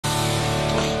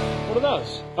What are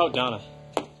those? Oh, Donna.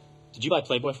 Did you buy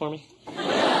Playboy for me?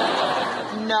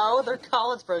 No, they're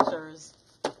college brochures.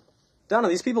 Donna,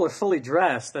 these people are fully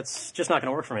dressed. That's just not going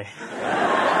to work for me.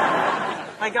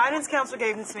 My guidance counselor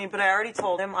gave them to me, but I already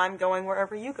told him I'm going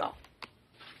wherever you go.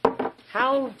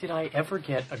 How did I ever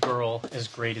get a girl as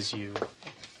great as you?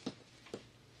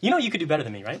 You know you could do better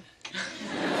than me, right?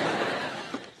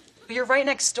 You're right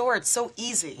next door. It's so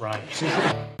easy. Right.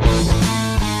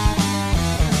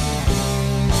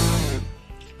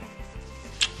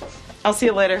 I'll see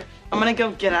you later. I'm gonna go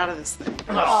get out of this thing.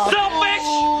 Selfish!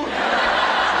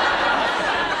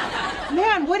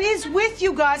 Man, what is with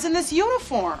you guys in this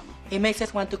uniform? It makes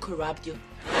us want to corrupt you.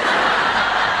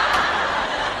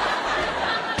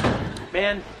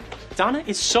 Man, Donna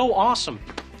is so awesome.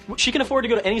 She can afford to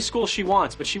go to any school she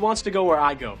wants, but she wants to go where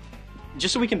I go.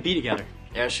 Just so we can be together.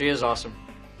 Yeah, she is awesome.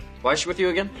 Why is she with you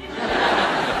again?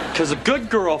 Because a good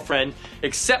girlfriend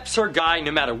accepts her guy no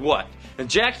matter what. And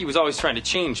Jackie was always trying to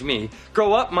change me.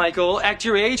 Grow up, Michael. Act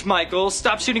your age, Michael.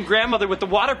 Stop shooting grandmother with the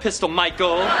water pistol,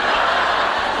 Michael.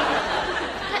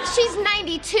 She's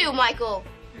 92, Michael.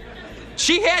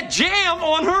 She had jam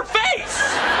on her face!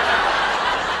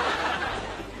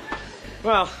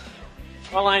 Well,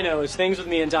 all I know is things with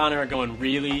me and Donna are going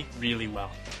really, really well.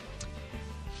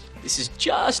 This is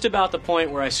just about the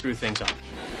point where I screw things up.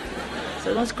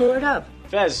 So don't screw it up.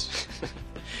 Fez.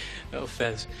 Oh,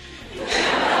 Fez.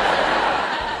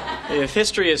 If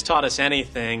history has taught us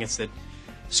anything, it's that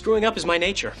screwing up is my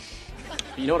nature. But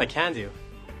you know what I can do?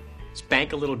 Is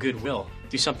bank a little goodwill.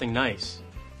 Do something nice.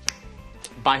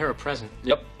 Buy her a present.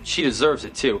 Yep, she deserves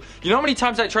it too. You know how many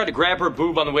times I tried to grab her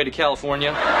boob on the way to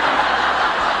California?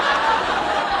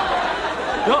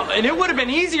 No, and it would have been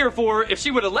easier for her if she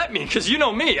would have let me, because you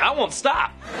know me, I won't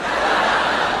stop.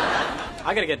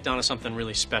 I gotta get Donna something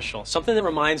really special. Something that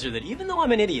reminds her that even though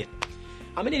I'm an idiot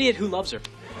who loves her.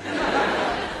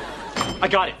 I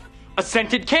got it. A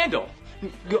scented candle.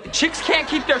 Chicks can't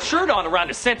keep their shirt on around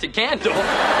a scented candle.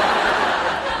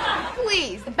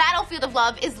 Please, the battlefield of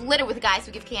love is littered with guys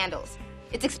who give candles.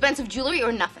 It's expensive jewelry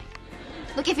or nothing.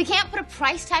 Look, if you can't put a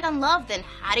price tag on love, then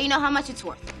how do you know how much it's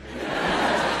worth?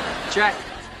 Jack,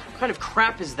 what kind of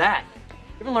crap is that?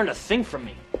 You haven't learned a thing from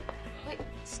me. Wait,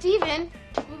 Steven,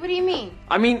 what do you mean?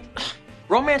 I mean,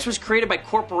 romance was created by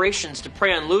corporations to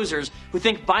prey on losers who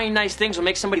think buying nice things will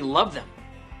make somebody love them.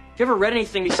 If you ever read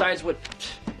anything besides what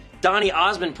Donny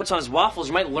Osmond puts on his waffles,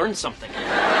 you might learn something.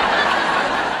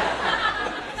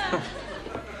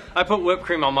 I put whipped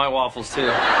cream on my waffles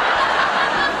too.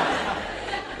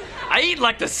 I eat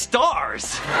like the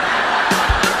stars.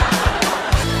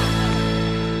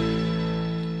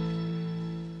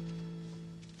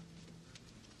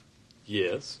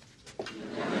 Yes.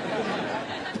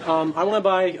 I want to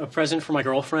buy a present for my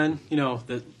girlfriend, you know,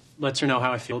 that lets her know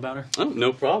how I feel about her. Oh,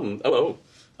 no problem. Oh.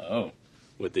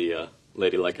 Would the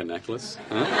lady like a necklace?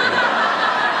 Huh?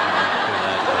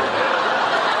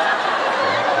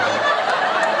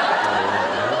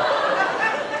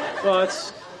 Well,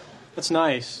 that's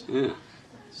nice. Yeah.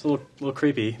 It's a little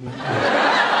creepy.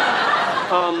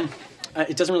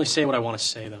 It doesn't really say what I want to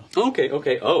say, though.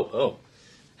 Okay. Oh.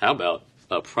 How about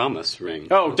a promise ring?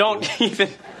 Oh, don't even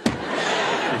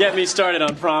get me started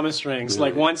on promise rings.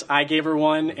 Like, once I gave her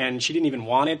one, and she didn't even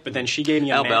want it, but then she gave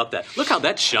me a How about that? Look how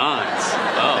that shines.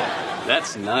 Oh,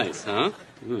 that's nice, huh?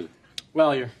 Mm.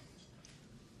 Well, your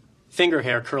finger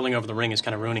hair curling over the ring is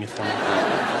kind of ruining it for me.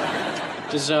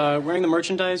 Does wearing the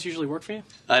merchandise usually work for you?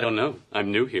 I don't know.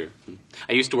 I'm new here.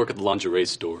 I used to work at the lingerie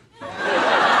store.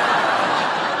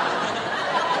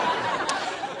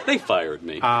 They fired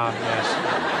me. Yes.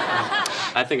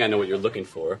 I think I know what you're looking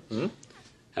for. Hmm?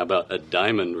 How about a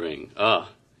diamond ring?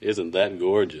 Isn't that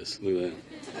gorgeous? Look at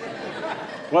that.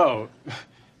 Whoa.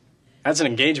 That's an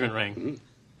engagement ring. Mm.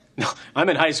 No, I'm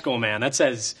in high school, man. That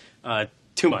says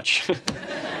too much.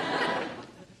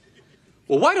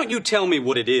 Well, why don't you tell me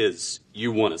what it is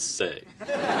you want to say?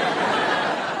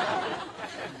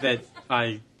 That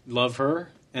I love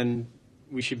her and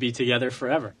we should be together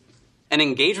forever. An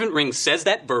engagement ring says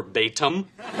that verbatim?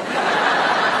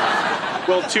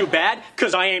 Well, too bad,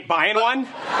 because I ain't buying one.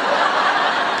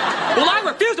 Well, I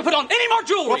refuse to put on any more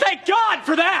jewelry! Well, thank God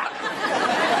for that!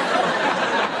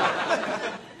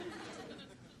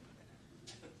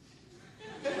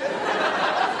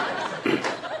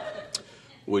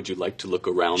 Would you like to look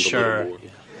around a Sure. little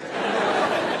more?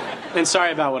 And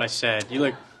sorry about what I said.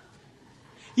 You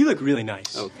look really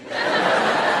nice. Okay.